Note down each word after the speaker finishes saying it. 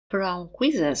From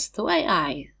quizzes to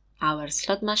AI, our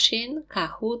slot machine,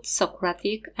 Kahoot,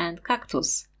 Socratic and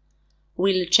Cactus.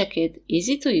 We'll check it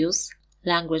easy to use,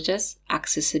 languages,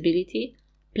 accessibility,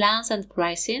 plans and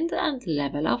pricing and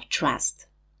level of trust.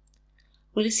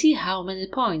 We'll see how many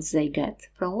points they get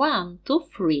from 1 to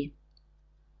 3.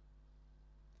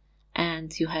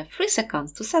 And you have 3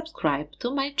 seconds to subscribe to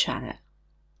my channel.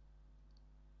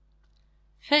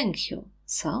 Thank you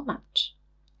so much.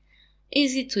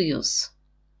 Easy to use.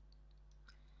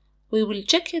 We will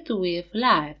check it with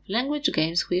live language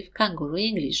games with Canguro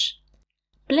English.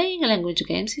 Playing language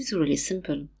games is really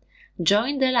simple.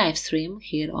 Join the live stream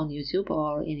here on YouTube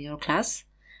or in your class.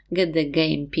 Get the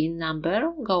game PIN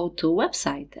number, go to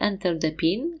website, enter the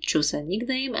PIN, choose a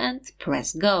nickname and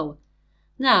press go.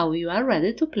 Now you are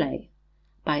ready to play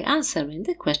by answering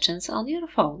the questions on your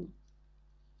phone.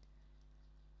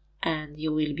 And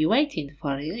you will be waiting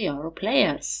for your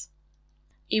players.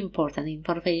 Important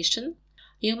information.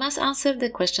 You must answer the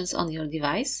questions on your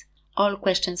device. All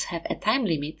questions have a time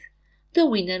limit. The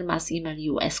winner must email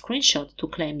you a screenshot to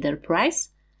claim their prize.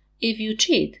 If you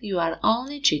cheat, you are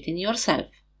only cheating yourself.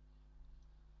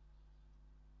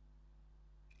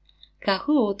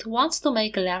 Kahoot wants to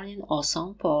make learning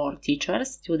awesome for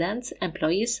teachers, students,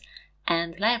 employees,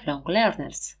 and lifelong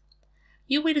learners.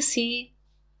 You will see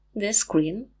the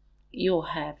screen. You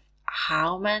have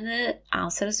how many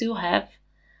answers you have.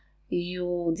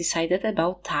 You decided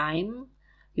about time.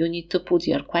 You need to put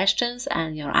your questions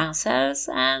and your answers,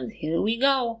 and here we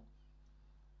go.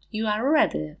 You are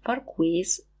ready for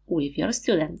quiz with your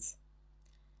students.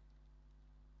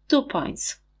 2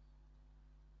 points.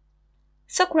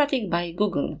 Socratic by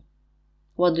Google.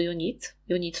 What do you need?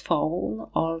 You need phone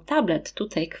or tablet to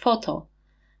take photo,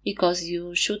 because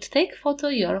you should take photo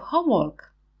your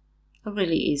homework.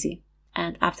 Really easy.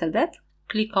 And after that,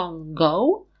 click on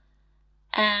Go,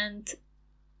 and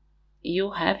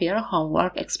you have your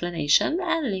homework explanation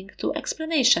and link to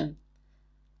explanation.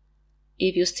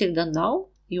 If you still don't know,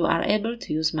 you are able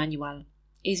to use manual.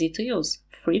 Easy to use,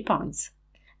 3 points.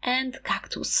 And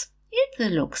Cactus.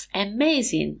 It looks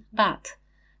amazing, but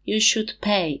you should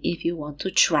pay if you want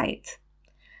to try it.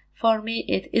 For me,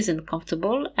 it isn't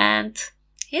comfortable and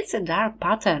it's a dark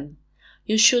pattern.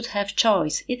 You should have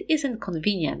choice. It isn't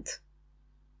convenient.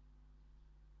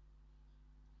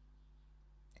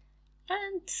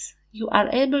 And you are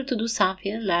able to do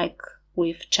something like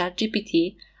with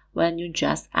ChatGPT when you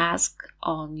just ask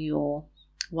on you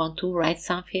want to write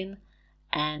something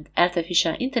and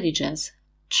artificial intelligence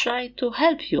try to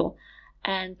help you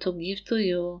and to give to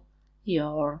you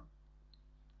your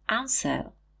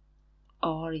answer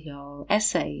or your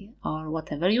essay or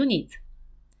whatever you need.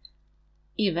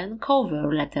 Even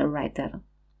cover letter writer.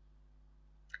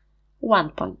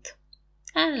 1 point.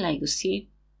 And like you see,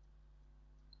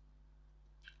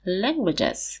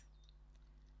 languages.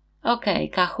 Okay,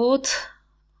 Kahoot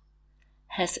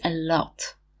has a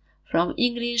lot. From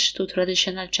English to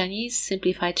traditional Chinese,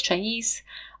 simplified Chinese,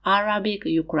 Arabic,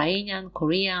 Ukrainian,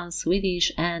 Korean,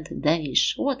 Swedish and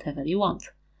Danish, whatever you want.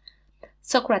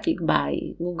 Socratic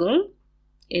by Google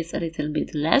is a little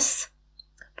bit less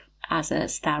as a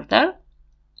starter.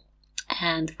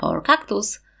 And for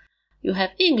Cactus, you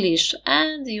have English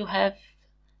and you have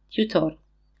tutor.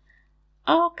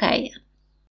 Okay.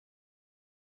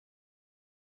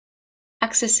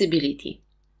 Accessibility.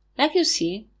 Like you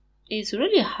see, it's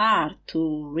really hard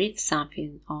to read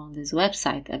something on this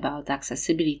website about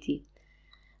accessibility,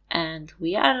 and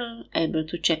we are able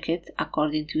to check it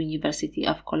according to University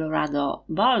of Colorado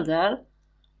Boulder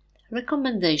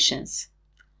recommendations.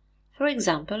 For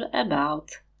example, about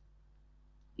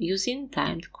using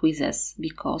timed quizzes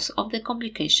because of the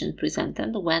complication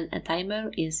presented when a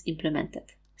timer is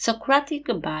implemented. Socratic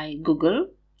by Google.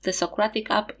 The Socratic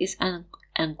app is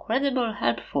incredibly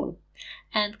helpful.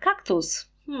 And Cactus,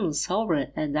 sorry,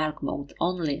 a dark mode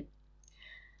only.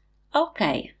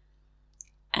 Okay.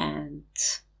 And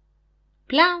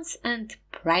plans and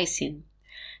pricing.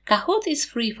 Kahoot is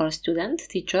free for student,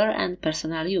 teacher and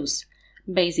personal use.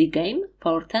 Basic game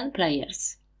for 10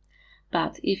 players.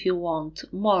 But if you want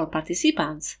more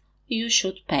participants, you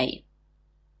should pay.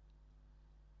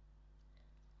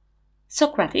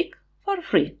 Socratic for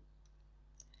free.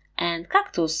 And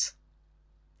Cactus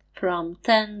from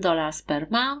 $10 per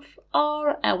month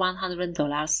or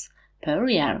 $100 per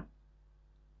year.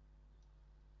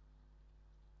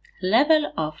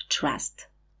 Level of trust.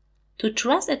 To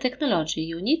trust a technology,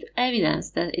 you need evidence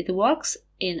that it works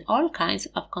in all kinds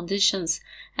of conditions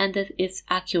and that it's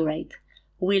accurate.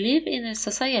 We live in a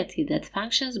society that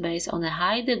functions based on a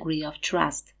high degree of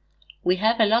trust. We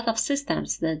have a lot of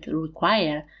systems that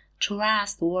require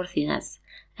trustworthiness.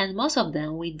 and most of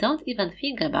them we don't even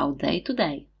think about day to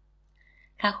day.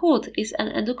 Kahoot is an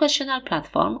educational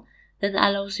platform that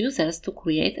allows users to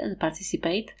create and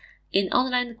participate in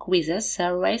online quizzes,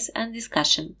 surveys, and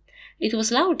discussion. It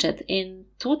was launched in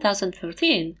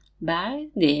 2013 by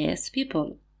these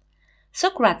people.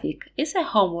 Socratic is a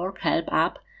homework help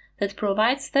app that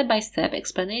provides step-by-step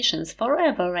explanations for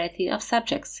a variety of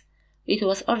subjects. It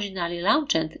was originally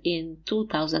launched in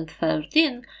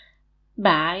 2013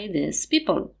 by these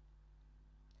people.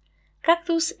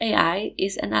 Cactus AI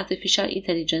is an artificial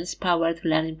intelligence-powered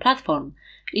learning platform.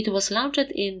 It was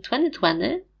launched in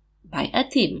 2020 by a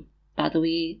team, but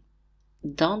we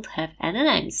don't have any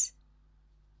names.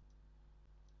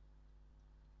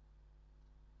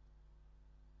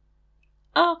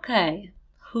 Okay,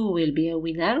 who will be a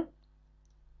winner?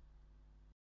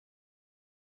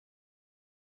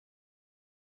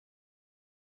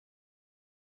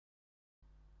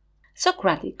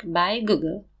 Socratic by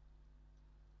Google.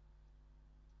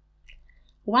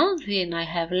 One thing I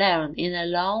have learned in a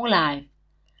long life,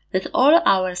 that all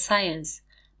our science,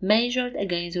 measured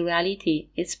against reality,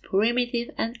 is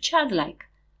primitive and childlike,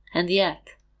 and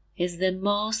yet is the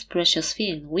most precious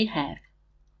thing we have.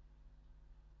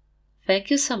 Thank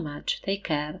you so much, take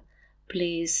care,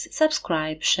 please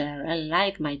subscribe, share and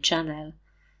like my channel,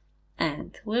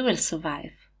 and we will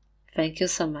survive. Thank you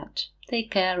so much,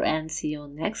 take care and see you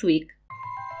next week.